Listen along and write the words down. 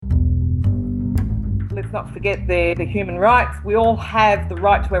let's not forget the human rights. We all have the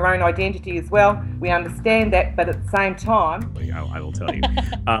right to our own identity as well. We understand that, but at the same time... I will tell you.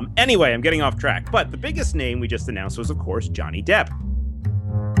 Anyway, I'm getting off track. But the biggest name we just announced was, of course, Johnny Depp.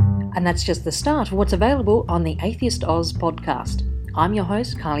 And that's just the start of what's available on the Atheist Oz podcast. I'm your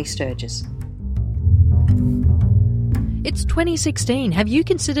host, Carly Sturgis. It's 2016. Have you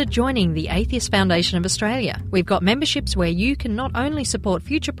considered joining the Atheist Foundation of Australia? We've got memberships where you can not only support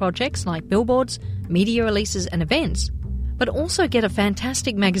future projects like billboards, media releases and events, but also get a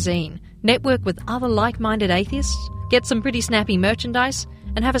fantastic magazine, network with other like-minded atheists, get some pretty snappy merchandise,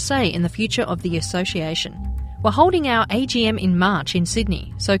 and have a say in the future of the association. We're holding our AGM in March in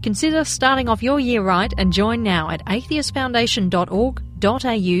Sydney, so consider starting off your year right and join now at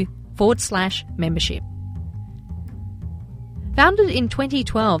atheistfoundation.org.au/membership. Founded in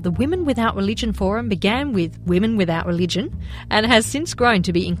 2012, the Women Without Religion Forum began with Women Without Religion and has since grown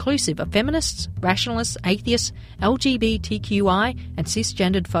to be inclusive of feminists, rationalists, atheists, LGBTQI and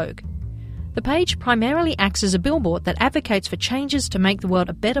cisgendered folk. The page primarily acts as a billboard that advocates for changes to make the world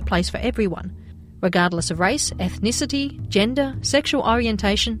a better place for everyone, regardless of race, ethnicity, gender, sexual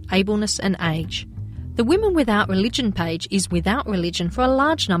orientation, ableness and age. The Women Without Religion page is without religion for a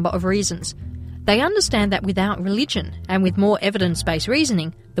large number of reasons. They understand that without religion, and with more evidence-based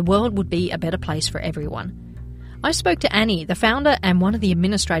reasoning, the world would be a better place for everyone. I spoke to Annie, the founder and one of the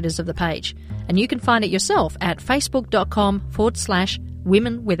administrators of the page, and you can find it yourself at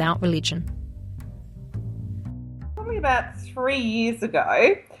facebook.com/Women Without Religion. Probably about 3 years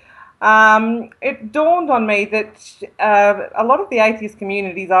ago, it dawned on me that a lot of the atheist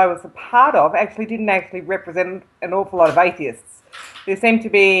communities I was a part of didn't represent an awful lot of atheists. There seemed to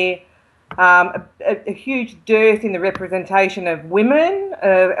be a huge dearth in the representation of women,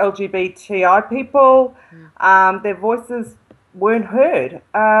 LGBTI people. Their voices weren't heard.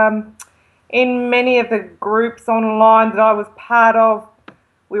 In many of the groups online that I was part of,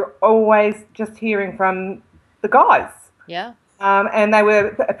 we were always just hearing from the guys. Yeah. And they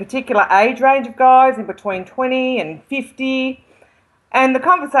were a particular age range of guys in between 20 and 50. And the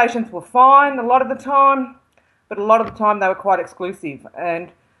conversations were fine a lot of the time, but a lot of the time they were quite exclusive.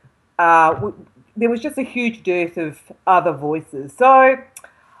 And there was just a huge dearth of other voices. So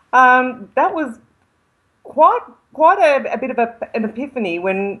that was quite a bit of an epiphany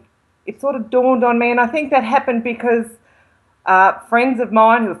when it sort of dawned on me. And I think that happened because friends of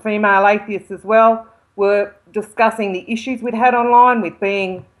mine who are female atheists as well were discussing the issues we'd had online with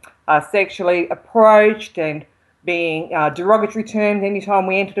being sexually approached and being derogatory terms anytime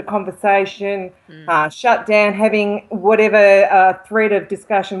we entered a conversation, shut down, having whatever thread of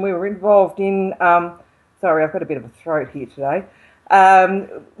discussion we were involved in. Sorry, I've got a bit of a throat here today.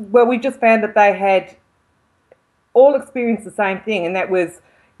 Well, we just found that they had all experienced the same thing, and that was,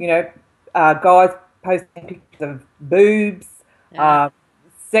 guys posting pictures of boobs,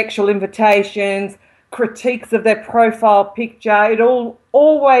 sexual invitations, critiques of their profile picture. It all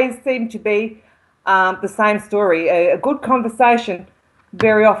always seemed to be the same story. A good conversation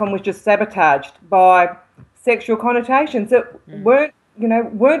very often was just sabotaged by sexual connotations that weren't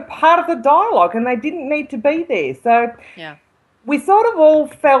part of the dialogue, and they didn't need to be there. So we sort of all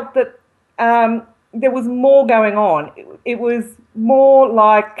felt that there was more going on. It was more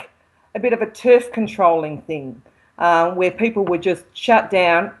like a bit of a turf controlling thing, where people were just shut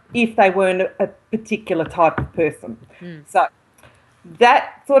down if they weren't a particular type of person. So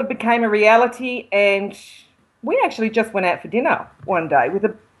that sort of became a reality, and we actually just went out for dinner one day with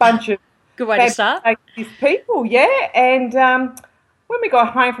a bunch of good way to start. People, and when we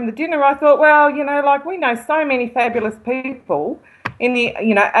got home from the dinner, I thought, well, we know so many fabulous people in the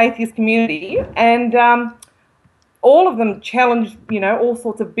atheist community, and all of them challenge all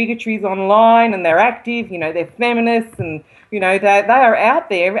sorts of bigotries online, and they're active. They're feminists, and they are out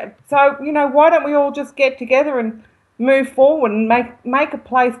there. So why don't we all just get together and move forward and make a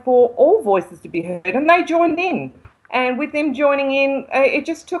place for all voices to be heard? And they joined in, and with them joining in, it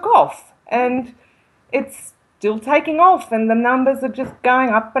just took off, and it's still taking off, and the numbers are just going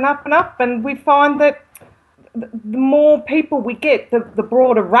up and up and up. And we find that the more people we get, the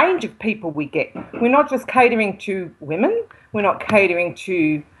broader range of people we get. We're not just catering to women, we're not catering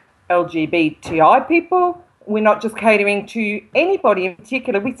to LGBTI people, we're not just catering to anybody in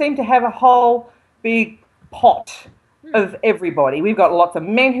particular. We seem to have a whole big pot of everybody. We've got lots of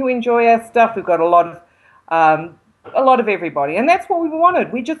men who enjoy our stuff. We've got a lot of everybody, and that's what we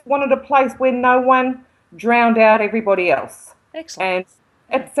wanted. We just wanted a place where no one drowned out everybody else. Excellent.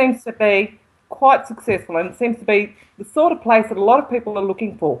 And it seems to be quite successful, and it seems to be the sort of place that a lot of people are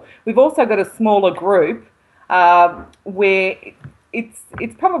looking for. We've also got a smaller group where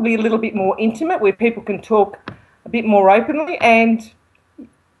it's probably a little bit more intimate, where people can talk a bit more openly. And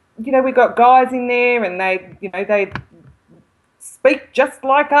we've got guys in there, and they speak just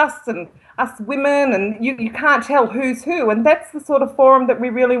like us and us women, and you can't tell who's who. And that's the sort of forum that we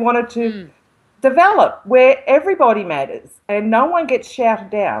really wanted to develop, where everybody matters and no one gets shouted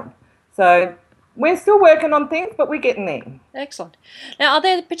down. So we're still working on things, but we're getting there. Excellent. Now, are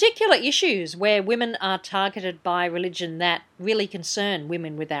there particular issues where women are targeted by religion that really concern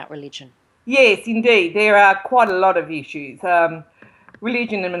women without religion? Yes, indeed. There are quite a lot of issues.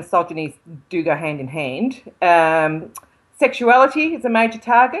 Religion and misogyny do go hand in hand. Sexuality is a major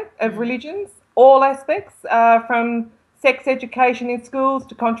target of religions, all aspects, from sex education in schools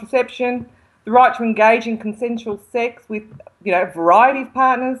to contraception, the right to engage in consensual sex with a variety of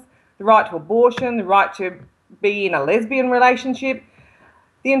partners, the right to abortion, the right to be in a lesbian relationship.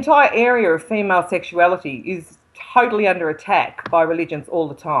 The entire area of female sexuality is totally under attack by religions all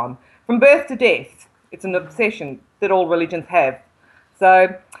the time. From birth to death, it's an obsession that all religions have.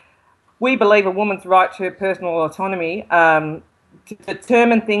 So we believe a woman's right to personal autonomy to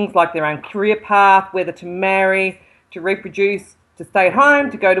determine things like their own career path, whether to marry, to reproduce, to stay at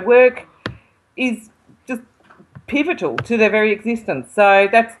home, to go to work, is just pivotal to their very existence. So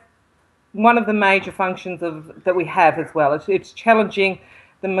that's one of the major functions that we have as well. It's challenging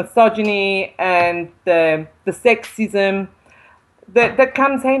the misogyny and the sexism that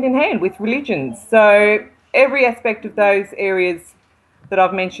comes hand in hand with religions. So every aspect of those areas that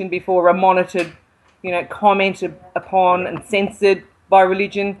I've mentioned before are monitored, commented upon and censored by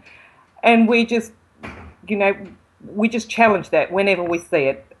religion, and we just challenge that whenever we see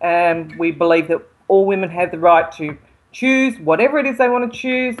it. We believe that all women have the right to choose whatever it is they want to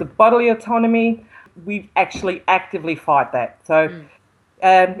choose, the bodily autonomy. We actually actively fight that. So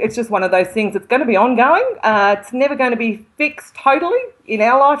it's just one of those things that's going to be ongoing. It's never going to be fixed totally in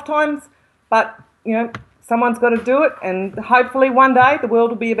our lifetimes, but someone's got to do it, and hopefully one day the world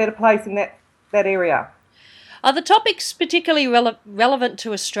will be a better place in that area. Are the topics particularly relevant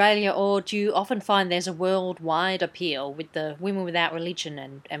to Australia, or do you often find there's a worldwide appeal with the Women Without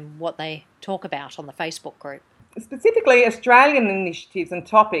Religion and what they talk about on the Facebook group? Specifically Australian initiatives and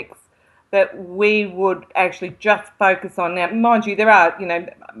topics that we would actually just focus on. Now, mind you, there are,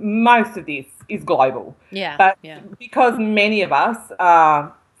 most of this is global. But because many of us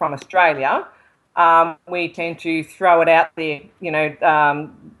are from Australia, we tend to throw it out there.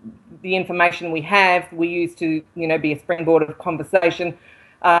 The information we have, we use to, be a springboard of conversation,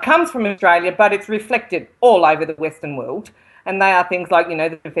 comes from Australia, but it's reflected all over the Western world. And they are things like,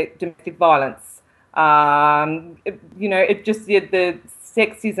 the domestic violence, the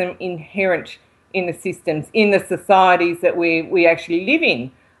sexism inherent in the systems, in the societies that we actually live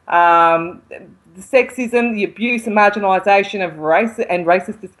in. The sexism, the abuse and marginalisation of race and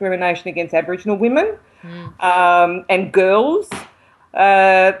racist discrimination against Aboriginal women and girls.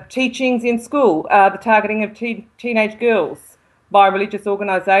 Teachings in school, the targeting of teenage girls by religious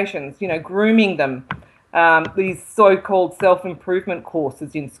organisations, grooming them, these so-called self-improvement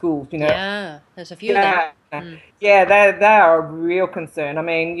courses in schools, Yeah, there's a few of them. Yeah, they are a real concern. I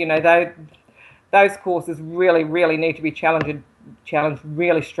mean, those courses really, really need to be challenged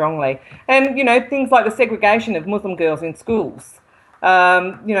really strongly. And, things like the segregation of Muslim girls in schools,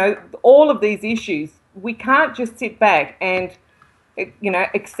 all of these issues, we can't just sit back and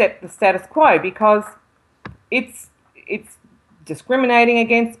accept the status quo, because it's discriminating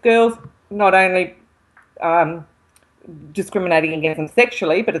against girls, not only discriminating against them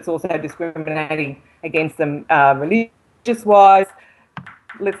sexually, but it's also discriminating against them religious-wise.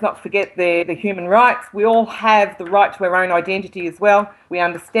 Let's not forget the human rights. We all have the right to our own identity as well. We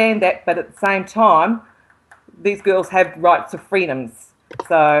understand that, but at the same time, these girls have rights to freedoms.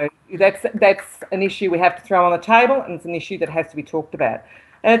 So that's an issue we have to throw on the table, and it's an issue that has to be talked about.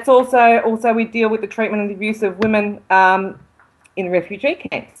 And it's also we deal with the treatment and abuse of women in refugee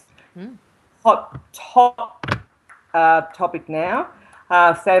camps. Hot topic now.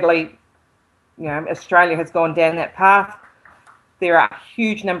 Sadly, Australia has gone down that path. There are a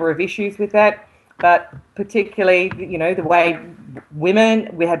huge number of issues with that, but particularly, the way women.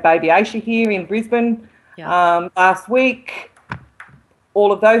 We had baby Aisha here in Brisbane last week.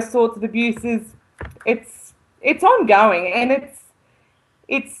 All of those sorts of abuses, it's ongoing, and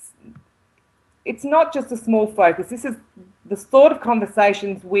it's not just a small focus. This is the sort of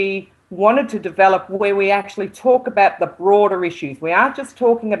conversations we wanted to develop, where we actually talk about the broader issues. We aren't just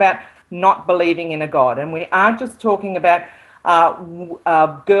talking about not believing in a God, and we aren't just talking about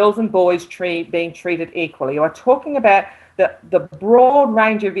girls and boys being treated equally. We're talking about the broad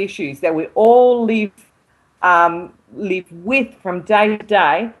range of issues that we all live live with from day to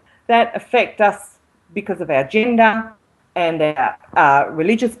day that affect us because of our gender and our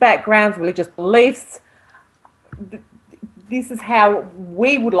religious backgrounds, religious beliefs. This is how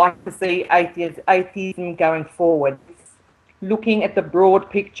we would like to see atheism going forward, looking at the broad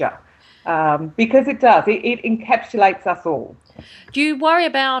picture, because it does. It encapsulates us all. Do you worry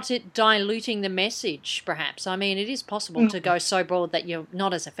about it diluting the message, perhaps? I mean, it is possible to go so broad that you're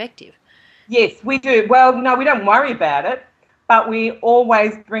not as effective. Yes, we do. Well, no, we don't worry about it, but we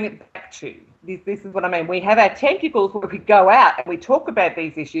always bring it back to. This is what I mean. We have our tentacles where we go out and we talk about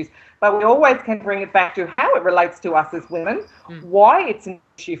these issues, but we always can bring it back to how it relates to us as women, why it's an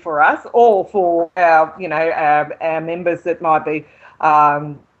issue for us, or for our, our members that might be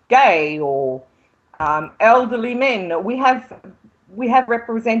gay or elderly men. We have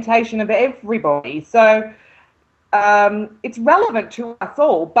representation of everybody, so it's relevant to us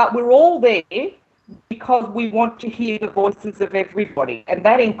all. But we're all there because we want to hear the voices of everybody, and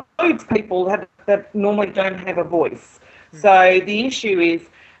that includes people that normally don't have a voice. So the issue is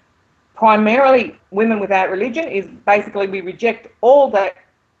primarily women without religion is basically we reject all that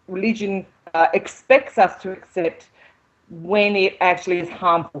religion expects us to accept when it actually is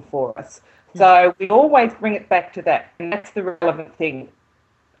harmful for us. So we always bring it back to that, and that's the relevant thing.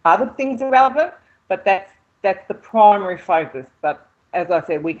 Other things are relevant, but that's the primary focus. But as I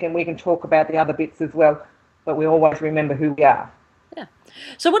said, we can talk about the other bits as well, but we always remember who we are. Yeah.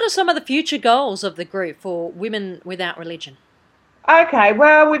 So what are some of the future goals of the group for Women Without Religion? Okay,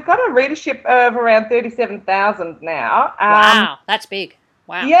 well, we've got a readership of around 37,000 now. Wow, that's big.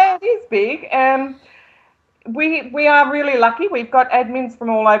 Wow. Yeah, it is big. We are really lucky. We've got admins from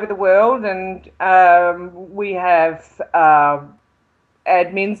all over the world, and we have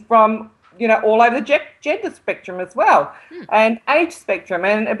admins from all over the gender spectrum as well, and age spectrum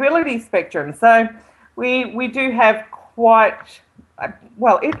and ability spectrum. So we do have quite,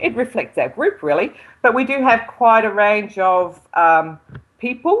 well, it reflects our group really, but we do have quite a range of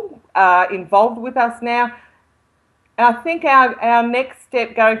people involved with us now. And I think our next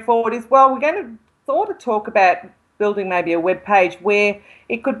step going forward is, well, we're going to sort of talk about building maybe a web page where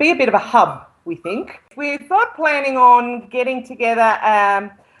it could be a bit of a hub, we think. We're sort of planning on getting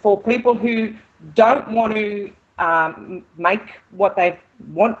together for people who don't want to make what they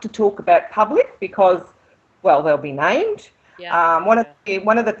want to talk about public because, well, they'll be named. Yeah.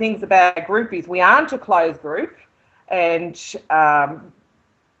 One of the things about our group is we aren't a closed group, and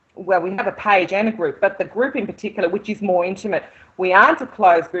well, we have a page and a group, but the group in particular, which is more intimate, we aren't a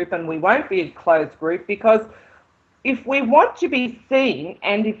closed group and we won't be a closed group because if we want to be seen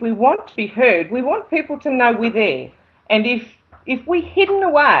and if we want to be heard, we want people to know we're there. And if we're hidden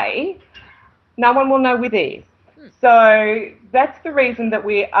away, no one will know we're there. So that's the reason that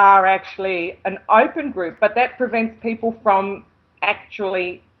we are actually an open group, but that prevents people from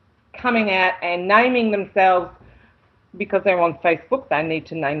actually coming out and naming themselves because they're on Facebook. They need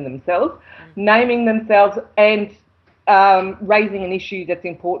to name themselves, naming themselves and raising an issue that's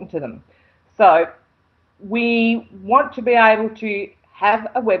important to them. So we want to be able to have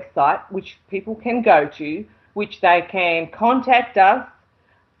a website which people can go to, which they can contact us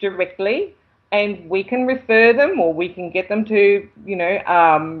directly, and we can refer them or we can get them to,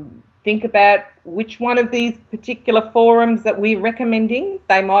 think about which one of these particular forums that we're recommending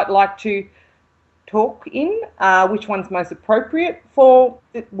they might like to talk in, which one's most appropriate for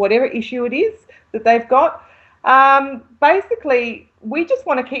whatever issue it is that they've got. Basically, we just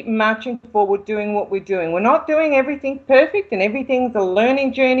want to keep marching forward doing what we're doing. We're not doing everything perfect and everything's a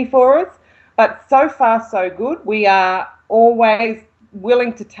learning journey for us, but so far so good. We are always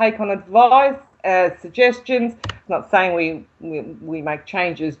willing to take on advice, suggestions. I'm not saying we make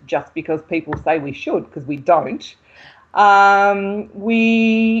changes just because people say we should, because we don't.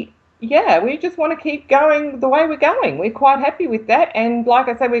 We just want to keep going the way we're going. We're quite happy with that. And like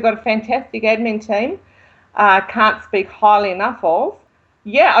I said, we've got a fantastic admin team. Can't speak highly enough of.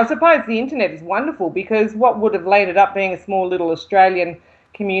 Yeah, I suppose the internet is wonderful because what would have ended up being a small little Australian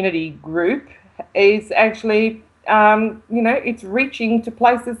community group is actually, it's reaching to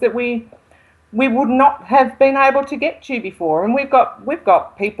places that we would not have been able to get to before. And we've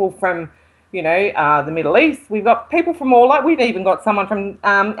got people from, the Middle East. We've got people from all over. We've even got someone from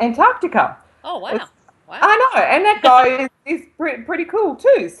Antarctica. Oh, wow. Wow. I know, and that guy is pretty cool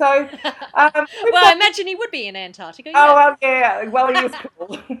too. So, I imagine he would be in Antarctica. Yeah. Oh, well, yeah. Well, he is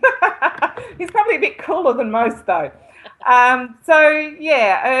cool. He's probably a bit cooler than most, though.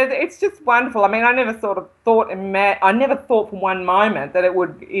 It's just wonderful. I mean, I never sort of thought for one moment that it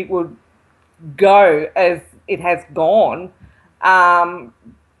would go as it has gone,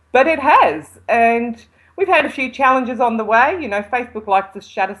 but it has, and we've had a few challenges on the way. You know, Facebook likes to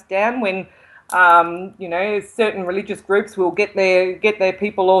shut us down when, you know, certain religious groups will get their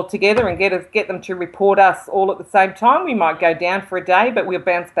people all together and get them to report us all at the same time. We might go down for a day, but we'll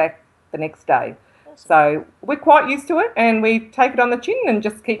bounce back the next day. Awesome. So we're quite used to it, and we take it on the chin and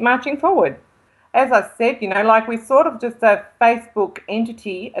just keep marching forward. As I said, you know, like we're sort of just a Facebook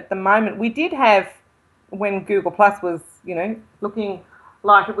entity at the moment. We did have, when Google Plus was, you know, looking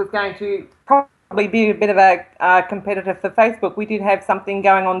like it was going to probably be a bit of a competitor for Facebook, we did have something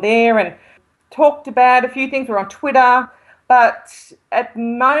going on there and talked about a few things. We're on Twitter, but at the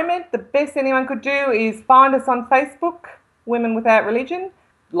moment, the best anyone could do is find us on Facebook, Women Without Religion,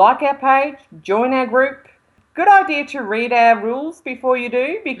 like our page, join our group. Good idea to read our rules before you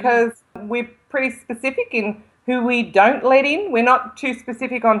do, because we're pretty specific in who we don't let in. We're not too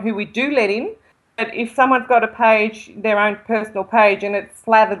specific on who we do let in. But if someone's got a page, their own personal page, and it's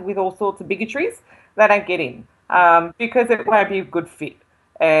slathered with all sorts of bigotries, they don't get in because it won't be a good fit.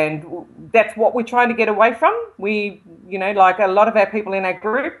 And that's what we're trying to get away from. We, you know, like a lot of our people in our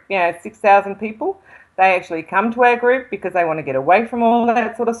group, you know, 6,000 people, they actually come to our group because they want to get away from all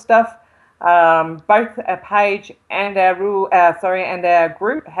that sort of stuff. Both our page and our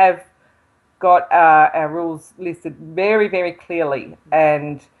group have got our rules listed very, very clearly.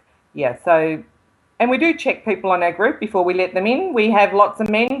 And yeah, so, and we do check people on our group before we let them in. We have lots of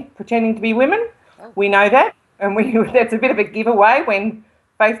men pretending to be women. Oh. We know that, and that's a bit of a giveaway when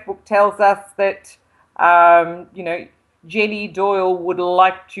Facebook tells us that, you know, Jenny Doyle would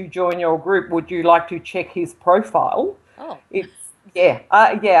like to join your group. Would you like to check his profile? Oh. There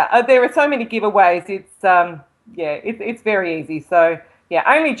are so many giveaways. It's very easy. So yeah,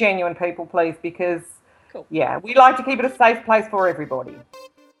 only genuine people, please, because cool. Yeah, we like to keep it a safe place for everybody.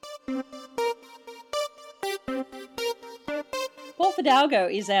 Paul Fidalgo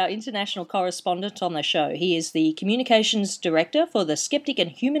is our international correspondent on the show. He is the communications director for the skeptic and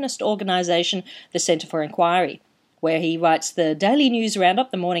humanist organisation, the Centre for Inquiry, where he writes the daily news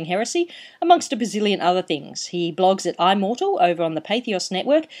roundup, The Morning Heresy, amongst a bazillion other things. He blogs at iMortal over on the Patheos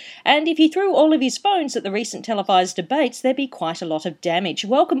network, and if he threw all of his phones at the recent televised debates, there'd be quite a lot of damage.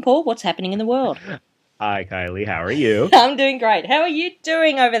 Welcome, Paul. What's happening in the world? Hi, Kylie. How are you? I'm doing great. How are you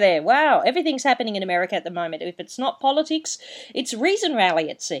doing over there? Wow, everything's happening in America at the moment. If it's not politics, it's Reason Rally,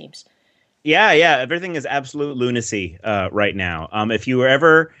 it seems. Yeah, everything is absolute lunacy right now. If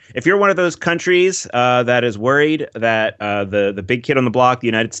you're one of those countries that is worried that the big kid on the block, the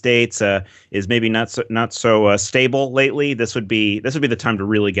United States, is maybe not so stable lately, this would be the time to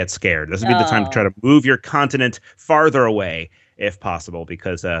really get scared. This would be the time to try to move your continent farther away, if possible,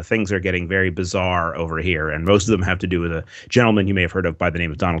 because things are getting very bizarre over here, and most of them have to do with a gentleman you may have heard of by the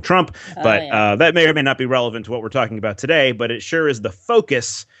name of Donald Trump. That may or may not be relevant to what we're talking about today, but it sure is the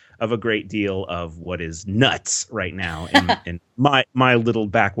focus of a great deal of what is nuts right now in my little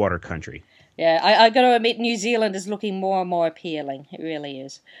backwater country. Yeah, I got to admit, New Zealand is looking more and more appealing. It really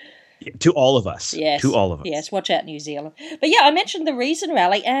is. To all of us. Yes. To all of us. Yes, watch out, New Zealand. But yeah, I mentioned the Reason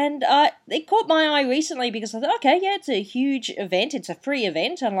Rally, and it caught my eye recently because I thought, okay, yeah, it's a huge event. It's a free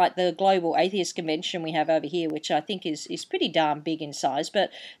event, unlike the Global Atheist Convention we have over here, which I think is pretty darn big in size. But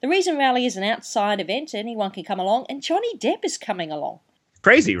the Reason Rally is an outside event. Anyone can come along, and Johnny Depp is coming along.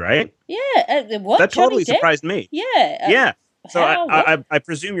 Crazy, right? Yeah. What? That Johnny totally Depp? surprised me. Yeah. Yeah. So I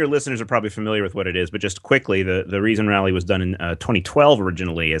presume your listeners are probably familiar with what it is, but just quickly, the Reason Rally was done in 2012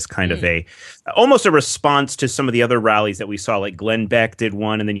 originally as kind of almost a response to some of the other rallies that we saw, like Glenn Beck did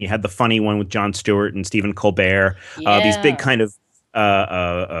one, and then you had the funny one with Jon Stewart and Stephen Colbert. These big kind of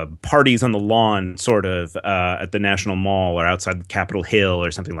parties on the lawn, sort of, at the National Mall or outside Capitol Hill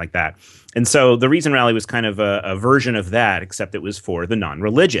or something like that. And so the Reason Rally was kind of a version of that, except it was for the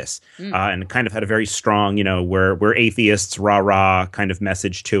non-religious, and it kind of had a very strong, we're atheists, rah-rah kind of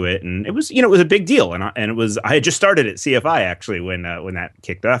message to it. And it was, it was a big deal. And I had just started at CFI actually when that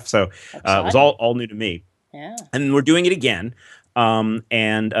kicked off. So it was all new to me. Yeah. And we're doing it again.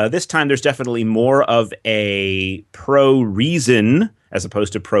 And this time there's definitely more of a pro-reason as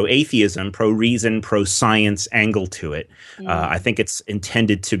opposed to pro-atheism, pro-reason, pro-science angle to it. I think it's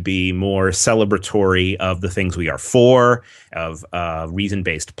intended to be more celebratory of the things we are for, of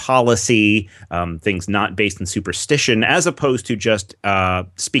reason-based policy, things not based in superstition, as opposed to just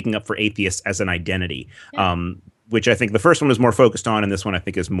speaking up for atheists as an identity. Yeah. Which I think the first one was more focused on, and this one I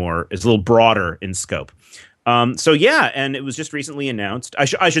think is a little broader in scope. And it was just recently announced.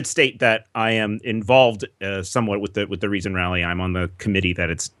 I should state that I am involved somewhat with the Reason Rally. I'm on the committee that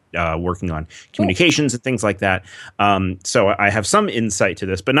it's working on communications and things like that. So I have some insight to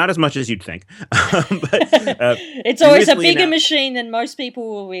this, but not as much as you'd think. It's always a bigger machine than most people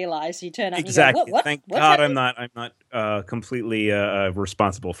will realize. You turn up exactly. And you go, Thank what's God happening? I'm not completely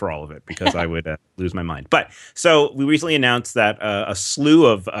responsible for all of it, because I would lose my mind. But so we recently announced that a slew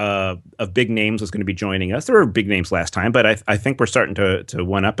of big names was going to be joining us. There were big names last time, but I think we're starting to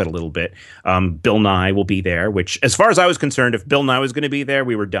one up it a little bit. Bill Nye will be there, which, as far as I was concerned, if Bill Nye was going to be there,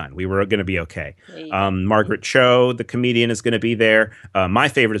 we were done. We were going to be okay. Margaret Cho, the comedian, is going to be there. My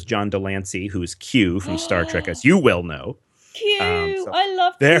favorite is John Delancey, who is Q from Star Trek, as you well know. Q, So I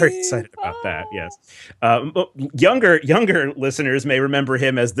love very Q. excited about that. Yes, younger listeners may remember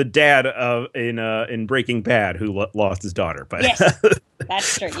him as the dad in Breaking Bad, who lost his daughter. But yes,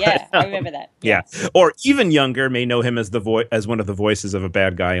 that's true. Yeah, I remember that. Yeah, or even younger may know him as as one of the voices of a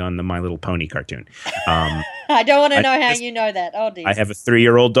bad guy on the My Little Pony cartoon. I don't want to know how you know that. Oh dear. I have a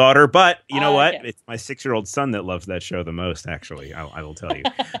 3-year-old daughter, but you know what? Okay. It's my 6-year-old son that loves that show the most, actually. I will tell you.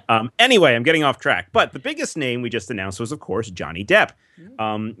 Anyway, I'm getting off track. But the biggest name we just announced was, of course, Johnny Depp,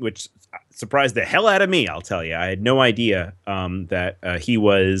 which surprised the hell out of me, I'll tell you. I had no idea that he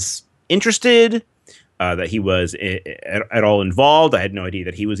was interested, that he was at all involved. I had no idea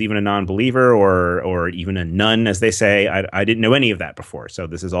that he was even a non-believer or even a nun, as they say. I didn't know any of that before. So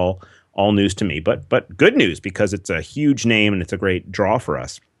this is all news to me, but good news, because it's a huge name and it's a great draw for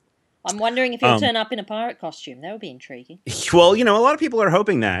us. I'm wondering if he'll turn up in a pirate costume. That would be intriguing. Well, a lot of people are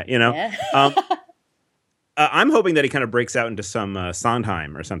hoping that, Yeah. I'm hoping that he kind of breaks out into some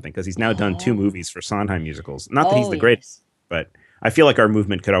Sondheim or something, because he's now done 2 movies for Sondheim musicals. Not that he's the greatest, but I feel like our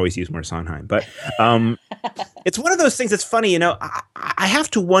movement could always use more Sondheim. But it's one of those things that's funny, I have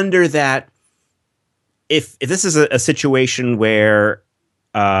to wonder that if this is a situation where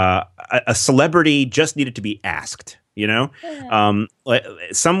a celebrity just needed to be asked,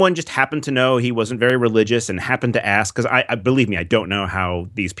 someone just happened to know he wasn't very religious and happened to ask, because I believe me, I don't know how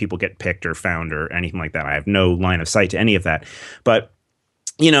these people get picked or found or anything like that. I have no line of sight to any of that. But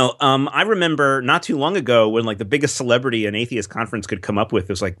I remember not too long ago when the biggest celebrity an atheist conference could come up with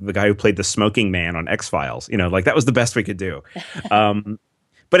was the guy who played the smoking man on X-Files. That was the best we could do.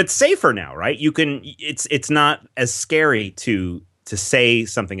 But it's safer now, right? It's not as scary to say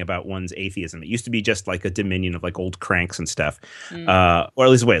something about one's atheism. It used to be just a dominion of old cranks and stuff, or at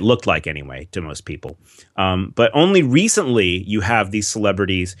least the way it looked like anyway to most people. But only recently you have these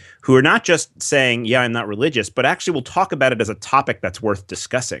celebrities who are not just saying, yeah, I'm not religious, but actually will talk about it as a topic that's worth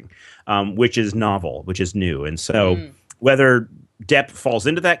discussing, which is novel, which is new. And so whether Depp falls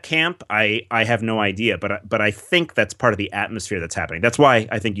into that camp, I have no idea, but I think that's part of the atmosphere that's happening. That's why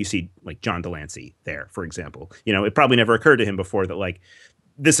I think you see John Delancey there, for example. It probably never occurred to him before that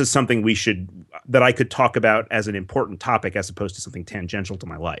this is something that I could talk about as an important topic as opposed to something tangential to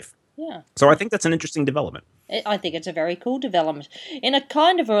my life. Yeah. So I think that's an interesting development. I think it's a very cool development. In a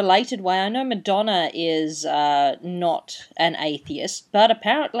kind of a related way, I know Madonna is not an atheist, but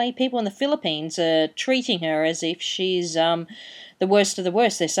apparently people in the Philippines are treating her as if she's the worst of the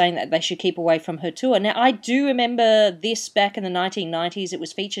worst. They're saying that they should keep away from her tour. Now, I do remember this back in the 1990s. It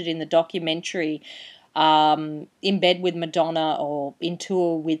was featured in the documentary In Bed with Madonna, or In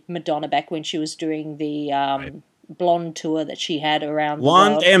Tour with Madonna, back when she was doing the blonde tour that she had around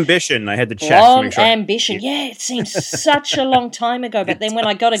Blonde the world. Ambition. I had to check. Blonde Ambition. Yeah, it seems such a long time ago. But then when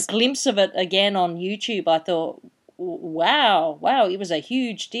I got a glimpse of it again on YouTube, I thought, wow, it was a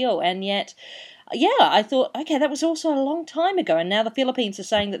huge deal. And yet, yeah, I thought, okay, that was also a long time ago. And now the Philippines are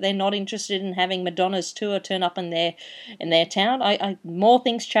saying that they're not interested in having Madonna's tour turn up in their town. More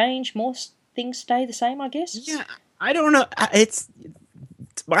things change, more things stay the same, I guess. Yeah, I don't know.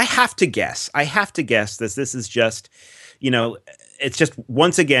 I have to guess that this is just, it's just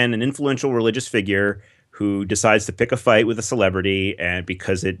once again an influential religious figure who decides to pick a fight with a celebrity, and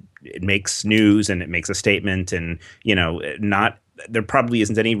because it makes news and it makes a statement, and there probably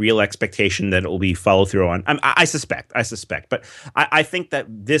isn't any real expectation that it will be followed through on. I suspect, but I think that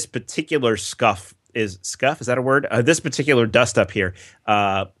this particular is that a word? This particular dust up here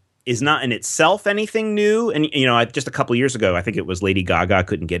is not in itself anything new. And just a couple of years ago, I think it was Lady Gaga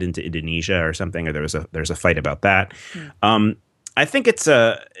couldn't get into Indonesia or something, or there's a fight about that. I think it's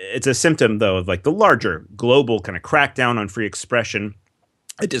a symptom though of the larger global kind of crackdown on free expression,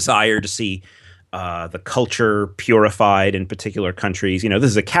 a desire to see the culture purified in particular countries. This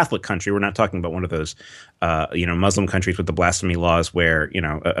is a Catholic country. We're not talking about one of those Muslim countries with the blasphemy laws where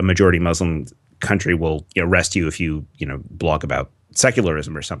a majority Muslim country will arrest you if you blog about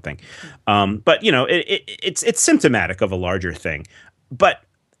secularism or something. But it's symptomatic of a larger thing. But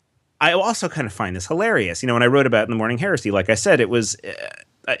I also kind of find this hilarious. When I wrote about In the Morning Heresy, like I said, it was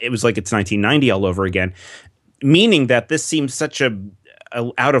it was like it's 1990 all over again, meaning that this seems such a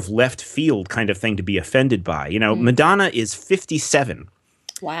out of left field kind of thing to be offended by. Madonna is 57.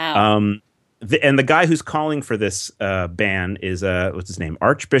 Wow. And the guy who's calling for this ban is what's his name?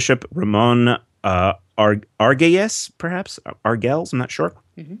 Archbishop Ramon Arguelles, perhaps Arguelles. I'm not sure.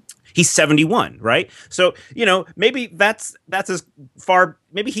 Mm-hmm. He's 71, right? So maybe that's as far.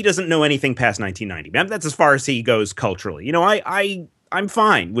 Maybe he doesn't know anything past 1990. That's as far as he goes culturally. I'm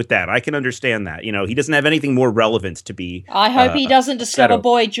fine with that. I can understand that. He doesn't have anything more relevant to be. I hope he doesn't discover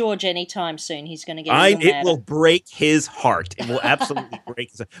Boy George anytime soon. He's going to get. It will break his heart. It will absolutely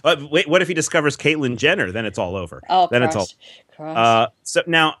break his heart. Wait, what if he discovers Caitlyn Jenner? Then it's all over. Oh, then Christ. It's all. So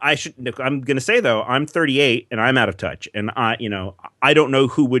now I'm going to say though, I'm 38 and I'm out of touch, and I don't know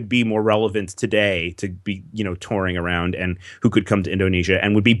who would be more relevant today to be touring around and who could come to Indonesia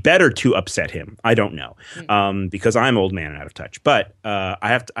and would be better to upset him. I don't know because I'm old man and out of touch, but. I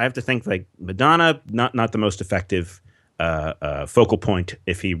have to think like Madonna, not the most effective focal point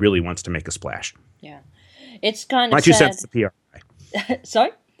if he really wants to make a splash. Yeah, it's kind of my 2 cents as a PR guy. Sorry,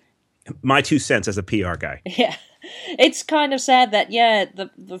 my 2 cents as a PR guy. Yeah, it's kind of sad that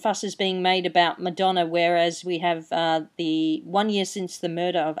the fuss is being made about Madonna, whereas we have the 1 year since the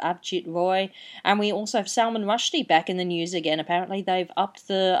murder of Avjit Roy, and we also have Salman Rushdie back in the news again. Apparently, they've upped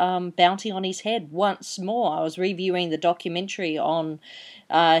the bounty on his head once more. I was reviewing the documentary on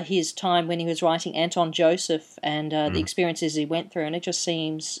his time when he was writing Anton Joseph and the experiences he went through, and it just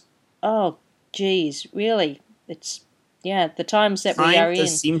seems, oh, geez, really, it's. Yeah, the times that we are in. Time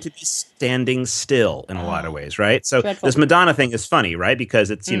does seem to be standing still in a lot of ways, right? So dreadful. This Madonna thing is funny, right? Because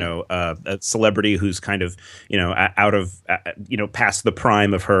it's, a celebrity who's kind of, out of, past the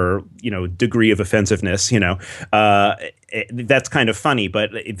prime of her, degree of offensiveness, that's kind of funny. But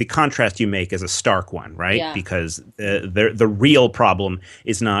the contrast you make is a stark one, right? Yeah. Because the real problem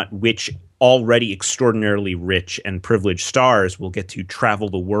is not which already extraordinarily rich and privileged stars will get to travel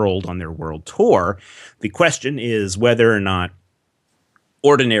the world on their world tour. The question is whether or not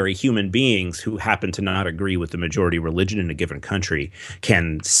ordinary human beings who happen to not agree with the majority religion in a given country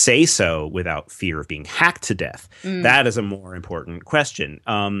can say so without fear of being hacked to death. That is a more important question.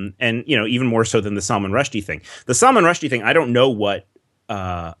 And, even more so than the Salman Rushdie thing. The Salman Rushdie thing, I don't know what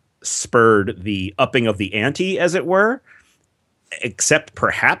spurred the upping of the ante, as it were, except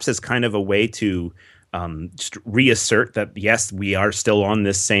perhaps as kind of a way to just reassert that, yes, we are still on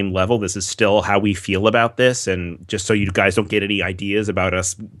this same level. This is still how we feel about this. And just so you guys don't get any ideas about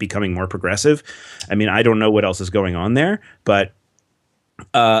us becoming more progressive. I mean, I don't know what else is going on there. But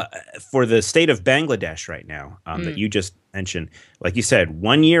for the state of Bangladesh right now that you just mentioned, like you said,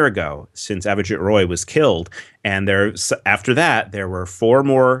 1 year ago since Avijit Roy was killed. And after that, there were 4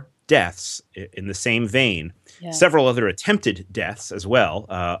 more deaths in the same vein. Yeah. Several other attempted deaths as well.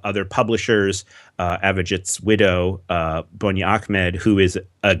 Other publishers, Avijit's widow, Bonya Ahmed, who is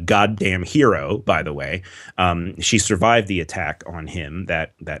a goddamn hero, by the way. She survived the attack on him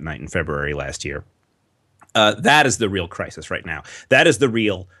that night in February last year. That is the real crisis right now. That is the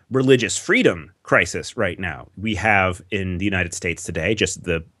real religious freedom crisis right now. We have in the United States today just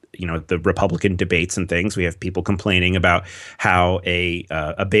the Republican debates and things. We have people complaining about how a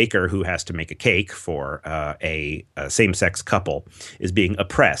baker who has to make a cake for a same-sex couple is being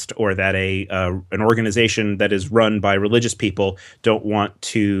oppressed, or that an organization that is run by religious people don't want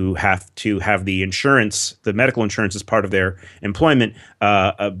to have the insurance, the medical insurance as part of their employment,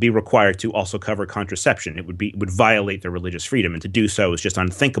 be required to also cover contraception. It would violate their religious freedom, and to do so is just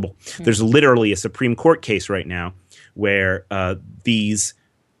unthinkable. Mm-hmm. There's literally a Supreme Court case right now where these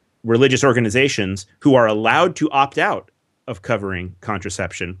religious organizations who are allowed to opt out of covering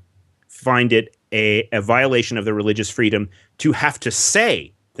contraception find it a violation of their religious freedom to have to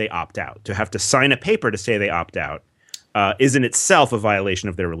say they opt out, to have to sign a paper to say they opt out, is in itself a violation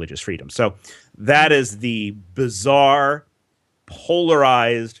of their religious freedom. So that is the bizarre,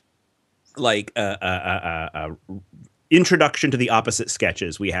 polarized, introduction to the opposite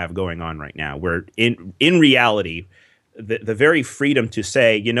sketches we have going on right now, where in reality, the very freedom to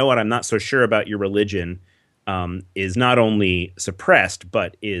say, you know what, I'm not so sure about your religion, is not only suppressed,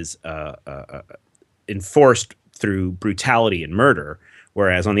 but is enforced through brutality and murder.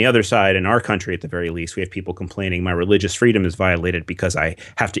 Whereas on the other side, in our country, at the very least, we have people complaining my religious freedom is violated because I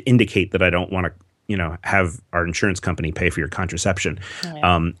have to indicate that I don't want to, have our insurance company pay for your contraception.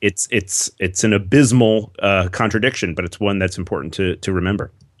 Oh, yeah. It's an abysmal contradiction, but it's one that's important to remember.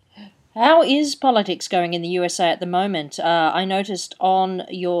 How is politics going in the USA at the moment? I noticed on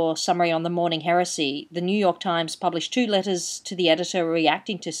your summary on the Morning Heresy, the New York Times published 2 letters to the editor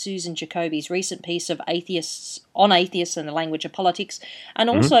reacting to Susan Jacoby's recent piece of atheists and the language of politics. And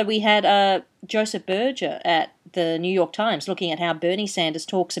also we had Joseph Berger at the New York Times looking at how Bernie Sanders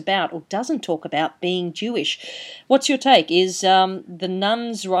talks about or doesn't talk about being Jewish. What's your take? Is the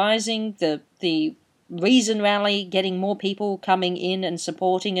nuns rising, the Reason Rally getting more people coming in and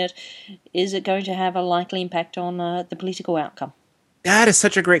supporting it? Is it going to have a likely impact on the political outcome? That is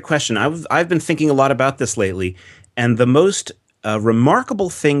such a great question. I've been thinking a lot about this lately, and the most remarkable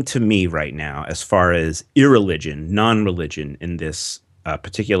thing to me right now, as far as irreligion, non-religion in this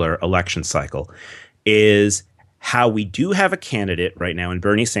particular election cycle, is how we do have a candidate right now in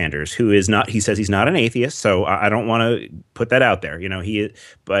Bernie Sanders who is not, he says he's not an atheist, so I don't want to put that out there,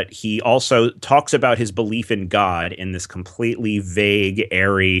 but he also talks about his belief in God in this completely vague,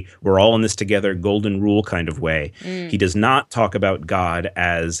 airy, we're all in this together, golden rule kind of way. He does not talk about God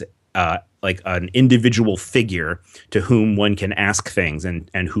as like an individual figure to whom one can ask things and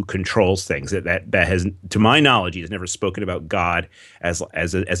who controls things. That has, to my knowledge, he has never spoken about God as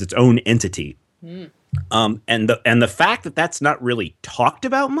its own entity. And the fact that that's not really talked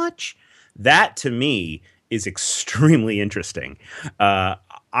about much, that to me is extremely interesting.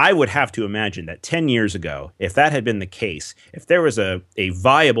 I would have to imagine that 10 years ago, if that had been the case, if there was a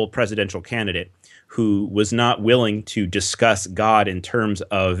viable presidential candidate who was not willing to discuss God in terms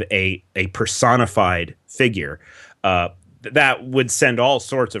of a personified figure, that would send all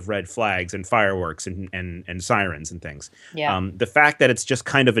sorts of red flags and fireworks and sirens and things. Yeah. The fact that it's just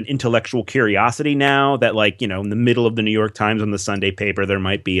kind of an intellectual curiosity now that, like, in the middle of the New York Times on the Sunday paper, there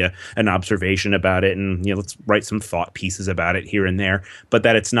might be an observation about it and, let's write some thought pieces about it here and there. But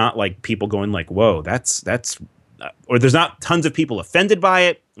that it's not like people going like, whoa, that's or there's not tons of people offended by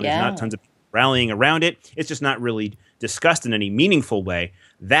it. Or there's not tons of people rallying around it. It's just not really discussed in any meaningful way.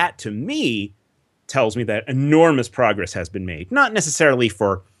 That, to me, tells me that enormous progress has been made. Not necessarily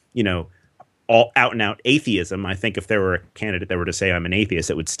for, all out and out atheism. I think if there were a candidate that were to say I'm an atheist,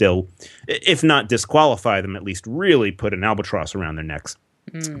 it would still, if not disqualify them, at least really put an albatross around their necks.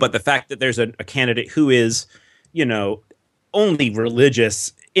 But the fact that there's a candidate who is, only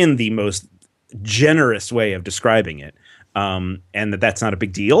religious in the most generous way of describing it, and that's not a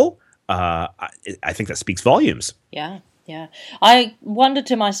big deal, I think that speaks volumes. Yeah. Yeah. I wondered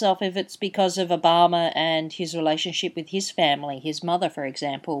to myself if it's because of Obama and his relationship with his family. His mother, for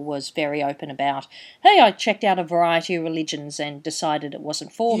example, was very open about, hey, I checked out a variety of religions and decided it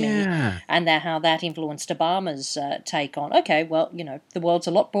wasn't for me. And how that influenced Obama's take on, okay, well, the world's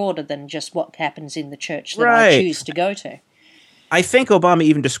a lot broader than just what happens in the church that I choose to go to. I think Obama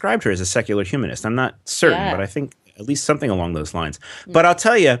even described her as a secular humanist. I'm not certain, but I think at least something along those lines. But I'll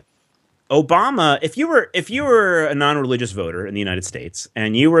tell you, Obama, if you were a non-religious voter in the United States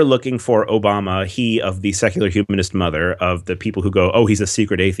and you were looking for Obama, he of the secular humanist mother of the people who go, oh, he's a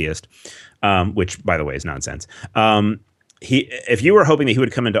secret atheist, which, by the way, is nonsense. If you were hoping that he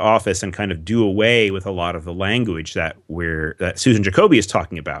would come into office and kind of do away with a lot of the language that Susan Jacoby is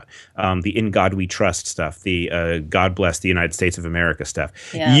talking about, the "In God We Trust" stuff, the "God Bless the United States of America" stuff,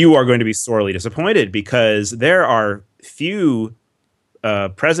 you are going to be sorely disappointed because there are few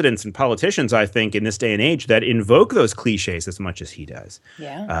presidents and politicians, I think, in this day and age that invoke those cliches as much as he does.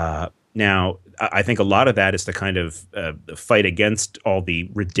 Now, I think a lot of that is to kind of fight against all the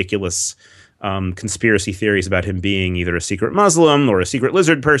ridiculous conspiracy theories about him being either a secret Muslim or a secret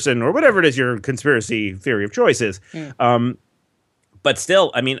lizard person or whatever it is your conspiracy theory of choice is. But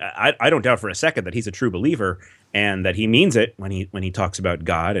still, I mean, I don't doubt for a second that he's a true believer and that he means it when he talks about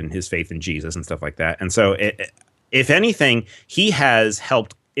God and his faith in Jesus and stuff like that. And so if anything, he has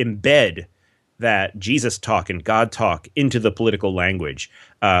helped embed that Jesus talk and God talk into the political language,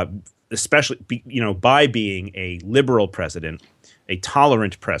 especially, by being a liberal president, a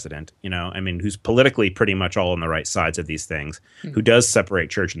tolerant president, who's politically pretty much all on the right sides of these things, who does separate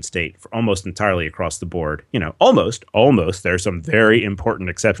church and state for almost entirely across the board. Almost. There's some very important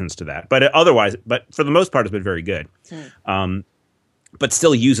exceptions to that. But for the most part, it's been very good. But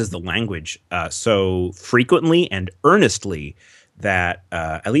still uses the language so frequently and earnestly that,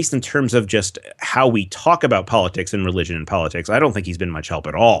 at least in terms of just how we talk about politics and religion and politics, I don't think he's been much help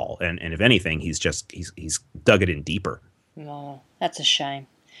at all. And if anything, he's dug it in deeper. Oh, that's a shame.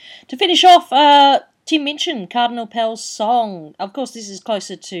 To finish off, Tim mentioned Cardinal Pell's song. Of course, this is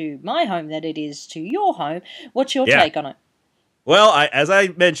closer to my home than it is to your home. What's your take on it? Well, as I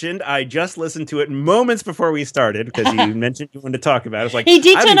mentioned, I just listened to it moments before we started because you mentioned you wanted to talk about it. It's like he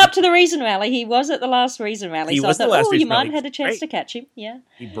did turn up to the Reason Rally. He was at the last Reason Rally. He so was I thought, the last you Reason might Rally. have had a chance Great. to catch him. Yeah.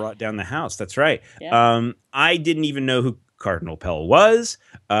 He brought down the house. That's right. Yeah. I didn't even know who Cardinal Pell was.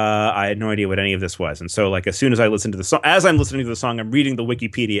 I had no idea what any of this was. And so, like, as soon as I listened to the song, as I'm listening to the song, I'm reading the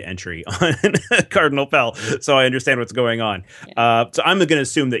Wikipedia entry on Cardinal Pell, so I understand what's going on. Yeah. So I'm going to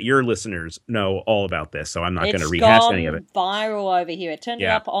assume that your listeners know all about this, so I'm not going to rehash any of it. It's gone viral over here. It turned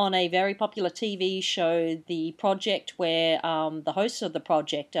up on a very popular TV show, The Project, where the hosts of the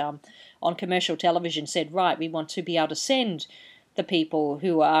project on commercial television said, right, we want to be able to send the people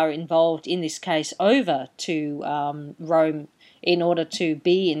who are involved in this case over to Rome in order to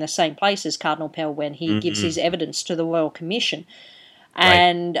be in the same place as Cardinal Pell when he gives his evidence to the Royal Commission,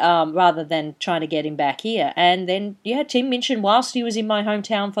 and rather than trying to get him back here. And then, Tim Minchin, whilst he was in my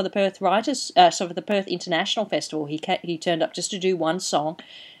hometown for the Perth for the Perth International Festival, he turned up just to do one song.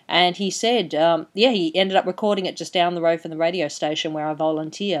 And he said, he ended up recording it just down the road from the radio station where I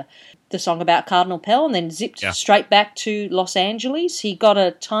volunteer, the song about Cardinal Pell, and then zipped straight back to Los Angeles. He got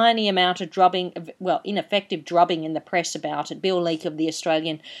a tiny amount of ineffective drubbing in the press about it. Bill Leake of The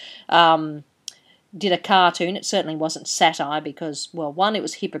Australian did a cartoon. It certainly wasn't satire because, well, one, it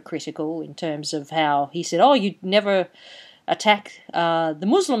was hypocritical in terms of how he said, you'd never attack the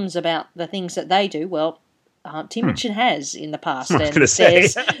Muslims about the things that they do. Well, Tim Minchin has in the past, and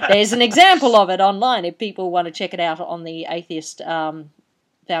there's an example of it online if people want to check it out on the Atheist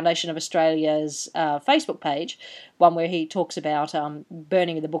Foundation of Australia's Facebook page, one where he talks about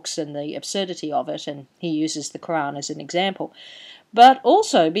burning of the books and the absurdity of it, and he uses the Quran as an example. But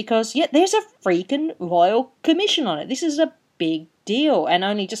also because, there's a freaking Royal Commission on it. This is a big deal, and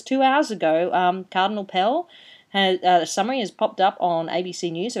only just 2 hours ago, Cardinal Pell, a summary has popped up on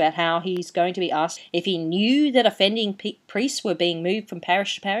ABC News about how he's going to be asked if he knew that offending priests were being moved from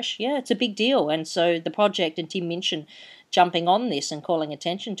parish to parish. Yeah, it's a big deal. And so the project and Tim Minchin jumping on this and calling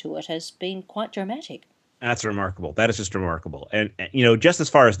attention to it has been quite dramatic. That's remarkable. That is just remarkable. And just as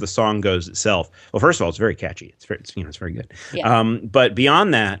far as the song goes itself, well, first of all, it's very catchy. It's very good. Yeah. But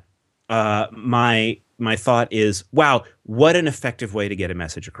beyond that, my thought is, wow, what an effective way to get a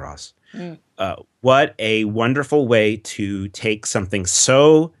message across. What a wonderful way to take something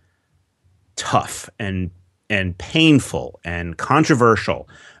so tough and painful and controversial,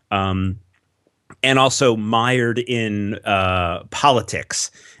 and also mired in politics,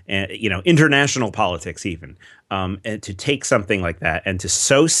 and international politics even, and to take something like that and to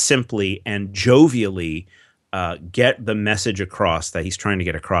so simply and jovially get the message across that he's trying to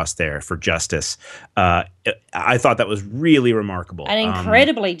get across there for justice. I thought that was really remarkable. And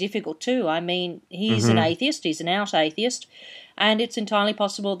incredibly difficult too. I mean, he's an atheist, he's an out atheist, and it's entirely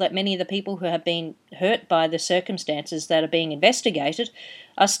possible that many of the people who have been hurt by the circumstances that are being investigated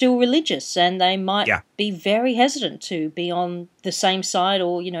are still religious, and they might be very hesitant to be on the same side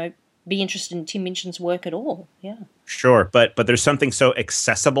or, be interested in Tim Minchin's work at all. Yeah. Sure, but there's something so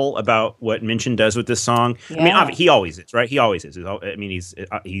accessible about what Minchin does with this song. Yeah. I mean, he always is, right? He always is. I mean,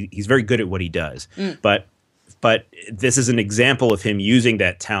 he's very good at what he does. But this is an example of him using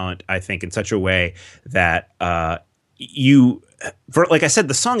that talent, I think, in such a way that like I said,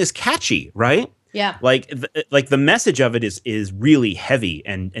 the song is catchy, right? Yeah. Like the message of it is really heavy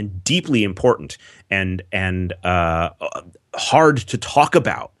and deeply important and hard to talk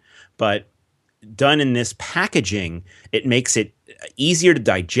about, but done in this packaging, it makes it easier to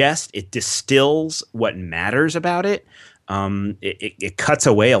digest. It distills what matters about it. It cuts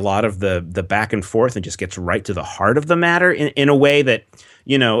away a lot of the back and forth and just gets right to the heart of the matter in a way that,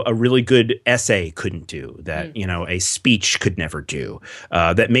 a really good essay couldn't do, that, a speech could never do,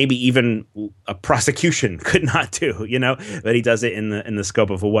 that maybe even a prosecution could not do, but he does it in the scope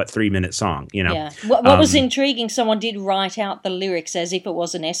of a 3-minute song, Yeah. What was intriguing, someone did write out the lyrics as if it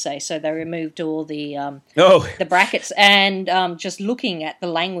was an essay. So they removed all the brackets and just looking at the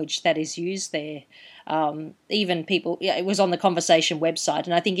language that is used there. Even people, it was on the Conversation website,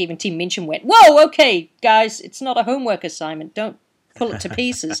 and I think even Tim Minchin went, "Whoa, okay, guys, it's not a homework assignment. Don't pull it to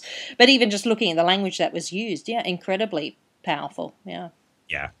pieces." But even just looking at the language that was used, incredibly powerful. Yeah.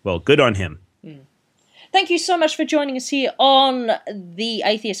 Yeah. Well, good on him. Thank you so much for joining us here on the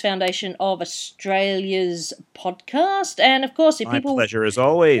Atheist Foundation of Australia's podcast. And of course, my pleasure as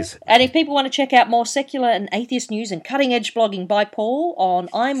always. And if people want to check out more secular and atheist news and cutting-edge blogging by Paul on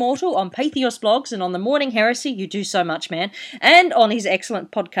iMortal, on Patheos Blogs, and on The Morning Heresy, you do so much, man, and on his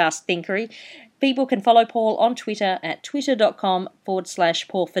excellent podcast, Thinkery, People can follow Paul on Twitter at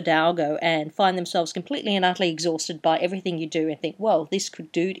twitter.com/Paul Fidalgo and find themselves completely and utterly exhausted by everything you do and think, well, this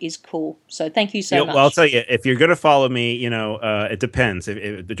dude is cool. So thank you so much. Well, I'll tell you, if you're going to follow me, it depends.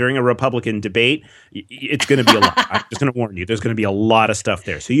 If during a Republican debate, it's going to be a lot. I'm just going to warn you. There's going to be a lot of stuff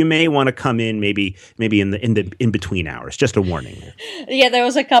there. So you may want to come in maybe in the in between hours. Just a warning. Yeah, there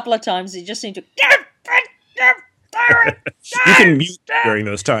was a couple of times it just seemed to... You can mute during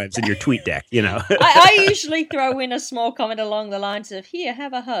those times in your tweet deck, I usually throw in a small comment along the lines of, here,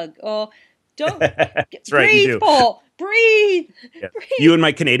 have a hug, or don't That's breathe, right, you do. Paul, breathe. Yeah. You and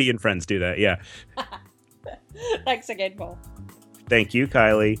my Canadian friends do that, yeah. Thanks again, Paul. Thank you,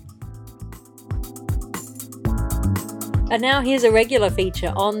 Kylie. And now here's a regular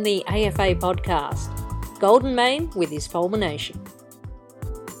feature on the AFA podcast, Golden Mane with his fulmination.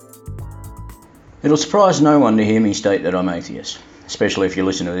 It'll surprise no one to hear me state that I'm atheist, especially if you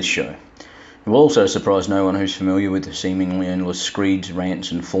listen to this show. It will also surprise no one who's familiar with the seemingly endless screeds,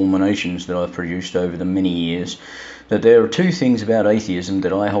 rants and fulminations that I've produced over the many years, that there are two things about atheism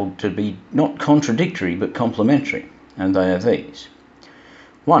that I hold to be not contradictory but complementary, and they are these.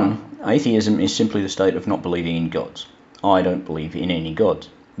 One, atheism is simply the state of not believing in gods. I don't believe in any gods.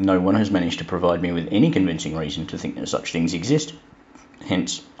 No one has managed to provide me with any convincing reason to think that such things exist.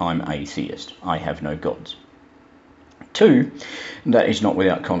 Hence, I'm atheist. I have no gods. Two, that is not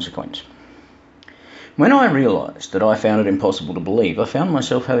without consequence. When I realised that I found it impossible to believe, I found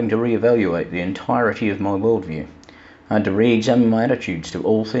myself having to re-evaluate the entirety of my worldview. I had to re-examine my attitudes to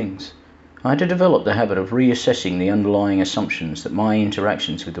all things. I had to develop the habit of reassessing the underlying assumptions that my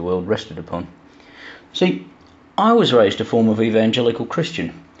interactions with the world rested upon. See, I was raised a form of evangelical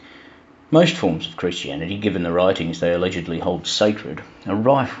Christian. Most forms of Christianity, given the writings they allegedly hold sacred, are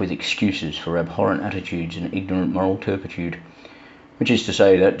rife with excuses for abhorrent attitudes and ignorant moral turpitude. Which is to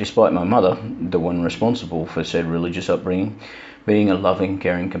say that, despite my mother, the one responsible for said religious upbringing, being a loving,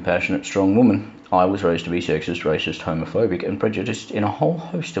 caring, compassionate, strong woman, I was raised to be sexist, racist, homophobic, and prejudiced in a whole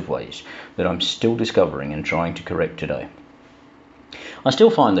host of ways that I'm still discovering and trying to correct today. I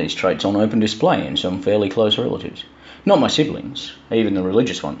still find these traits on open display in some fairly close relatives. Not my siblings, even the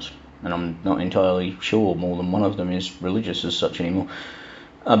religious ones. And I'm not entirely sure more than one of them is religious as such anymore,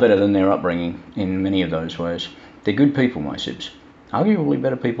 are better than their upbringing in many of those ways. They're good people, my sibs. Arguably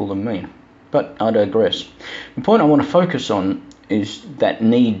better people than me. But I digress. The point I want to focus on is that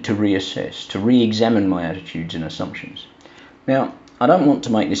need to reassess, to re-examine my attitudes and assumptions. Now, I don't want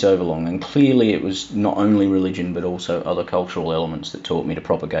to make this overlong, and clearly it was not only religion but also other cultural elements that taught me to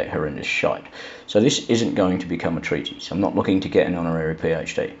propagate horrendous shite. So this isn't going to become a treatise. I'm not looking to get an honorary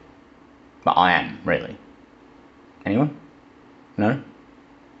PhD. But I am, really. Anyone? No?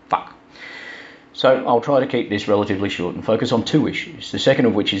 Fuck. So I'll try to keep this relatively short and focus on two issues, the second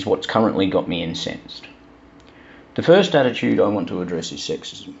of which is what's currently got me incensed. The first attitude I want to address is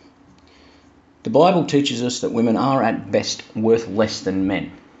sexism. The Bible teaches us that women are at best worth less than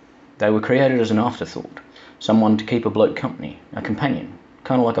men. They were created as an afterthought, someone to keep a bloke company, a companion,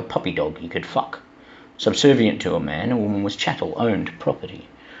 kind of like a puppy dog you could fuck. Subservient to a man, a woman was chattel, owned property.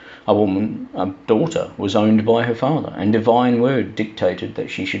 A daughter, was owned by her father, and divine word dictated that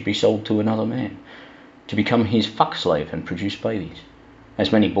she should be sold to another man, to become his fuck slave and produce babies.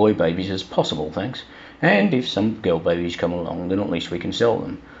 As many boy babies as possible, thanks. And if some girl babies come along, then at least we can sell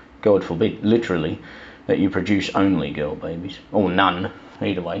them. God forbid, literally, that you produce only girl babies. Or none.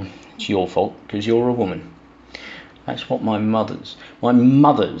 Either way, it's your fault, because you're a woman. That's what my mother's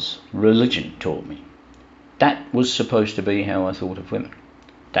religion taught me. That was supposed to be how I thought of women.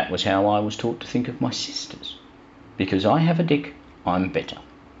 That was how I was taught to think of my sisters. Because I have a dick, I'm better.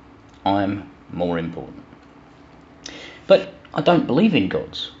 I'm more important. But I don't believe in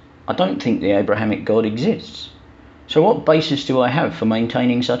gods. I don't think the Abrahamic God exists. So what basis do I have for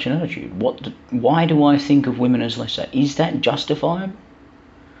maintaining such an attitude? Why do I think of women as lesser? Is that justifiable?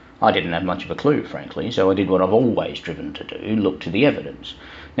 I didn't have much of a clue, frankly, so I did what I've always driven to do, look to the evidence.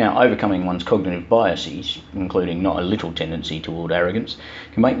 Now, overcoming one's cognitive biases, including not a little tendency toward arrogance,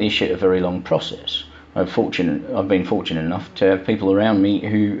 can make this shit a very long process. I've been fortunate enough to have people around me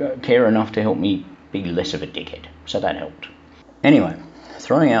who care enough to help me be less of a dickhead, so that helped. Anyway,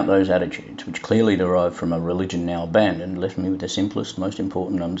 throwing out those attitudes, which clearly derive from a religion now abandoned, left me with the simplest, most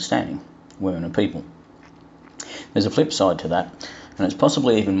important understanding. Women are people. There's a flip side to that, and it's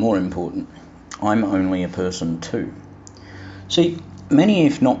possibly even more important. I'm only a person too. See, many,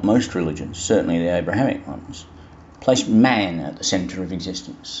 if not most religions, certainly the Abrahamic ones, place man at the centre of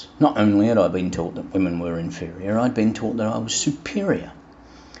existence. Not only had I been taught that women were inferior, I'd been taught that I was superior.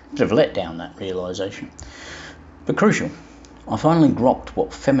 Bit of a letdown, that realisation. But crucial, I finally grokked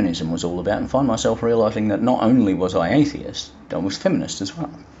what feminism was all about and find myself realising that not only was I atheist, I was feminist as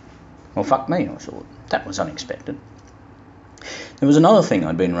well. Well, fuck me, I thought. That was unexpected. There was another thing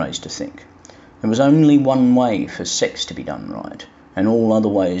I'd been raised to think. There was only one way for sex to be done right, and all other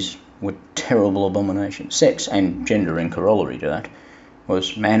ways were terrible abominations. Sex, and gender in corollary to that,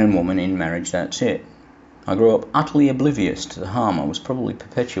 was man and woman in marriage, that's it. I grew up utterly oblivious to the harm I was probably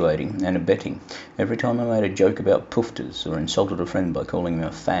perpetuating and abetting every time I made a joke about poofters or insulted a friend by calling them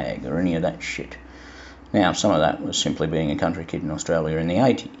a fag or any of that shit. Now, some of that was simply being a country kid in Australia in the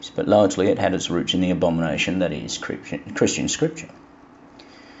 80s, but largely it had its roots in the abomination that is Christian scripture.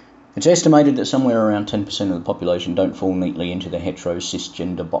 It's estimated that somewhere around 10% of the population don't fall neatly into the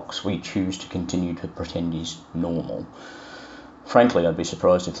hetero-cisgender box we choose to continue to pretend is normal. Frankly, I'd be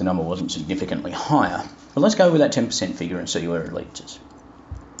surprised if the number wasn't significantly higher. But let's go with that 10% figure and see where it leads us.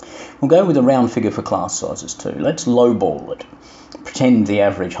 We'll go with a round figure for class sizes too. Let's lowball it. Pretend the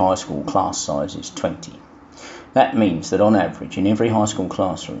average high school class size is 20. That means that on average, in every high school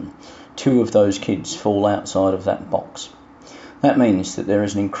classroom, 2 of those kids fall outside of that box. That means that there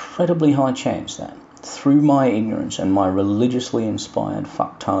is an incredibly high chance that, through my ignorance and my religiously inspired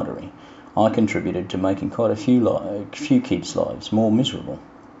fucktardery, I contributed to making quite a few kids' lives more miserable.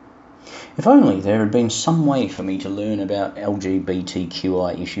 If only there had been some way for me to learn about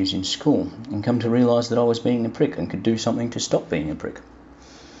LGBTQI issues in school and come to realise that I was being a prick and could do something to stop being a prick.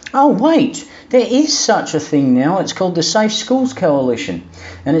 Oh wait, there is such a thing now. It's called the Safe Schools Coalition,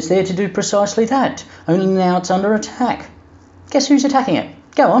 and it's there to do precisely that, only now it's under attack. Guess who's attacking it?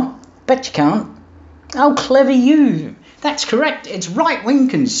 Go on, bet you can't. Oh, clever you. That's correct, it's right-wing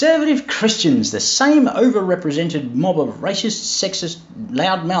conservative Christians, the same overrepresented mob of racist, sexist,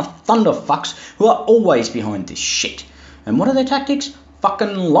 loudmouth thunderfucks who are always behind this shit. And what are their tactics?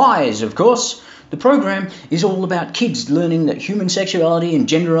 Fucking lies, of course. The program is all about kids learning that human sexuality and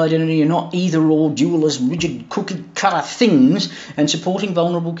gender identity are not either-or dualist, rigid, cookie-cutter things, and supporting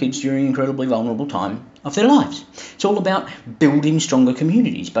vulnerable kids during an incredibly vulnerable time of their lives. It's all about building stronger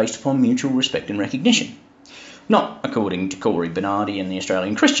communities based upon mutual respect and recognition. Not according to Corey Bernardi and the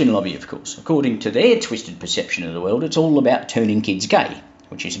Australian Christian Lobby, of course. According to their twisted perception of the world, it's all about turning kids gay,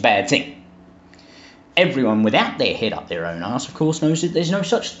 which is a bad thing. Everyone without their head up their own arse, of course, knows that there's no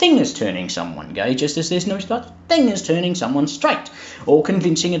such thing as turning someone gay, just as there's no such thing as turning someone straight, or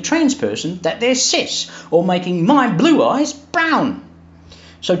convincing a trans person that they're cis, or making my blue eyes brown.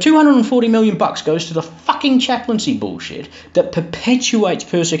 So $240 million goes to the fucking chaplaincy bullshit that perpetuates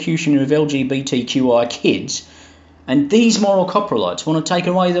persecution of LGBTQI kids, and these moral coprolites want to take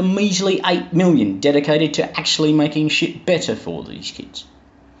away the measly $8 million dedicated to actually making shit better for these kids.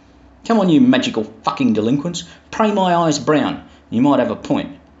 Come on, you magical fucking delinquents, pray my eyes brown. You might have a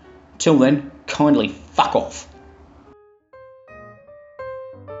point. Till then, kindly fuck off.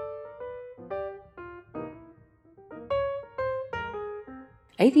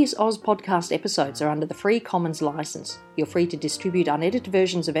 Atheist Oz podcast episodes are under the Free Commons license. You're free to distribute unedited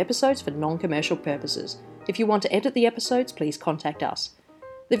versions of episodes for non-commercial purposes. If you want to edit the episodes, please contact us.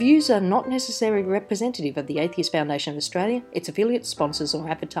 The views are not necessarily representative of the Atheist Foundation of Australia, its affiliates, sponsors or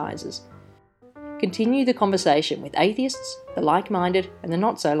advertisers. Continue the conversation with atheists, the like-minded and the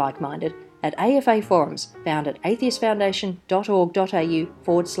not-so-like-minded at AFA forums found at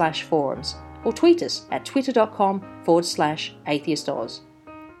atheistfoundation.org.au/forums or tweet us at twitter.com/atheistoz.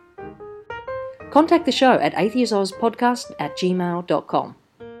 Contact the show at atheistozpodcast@gmail.com.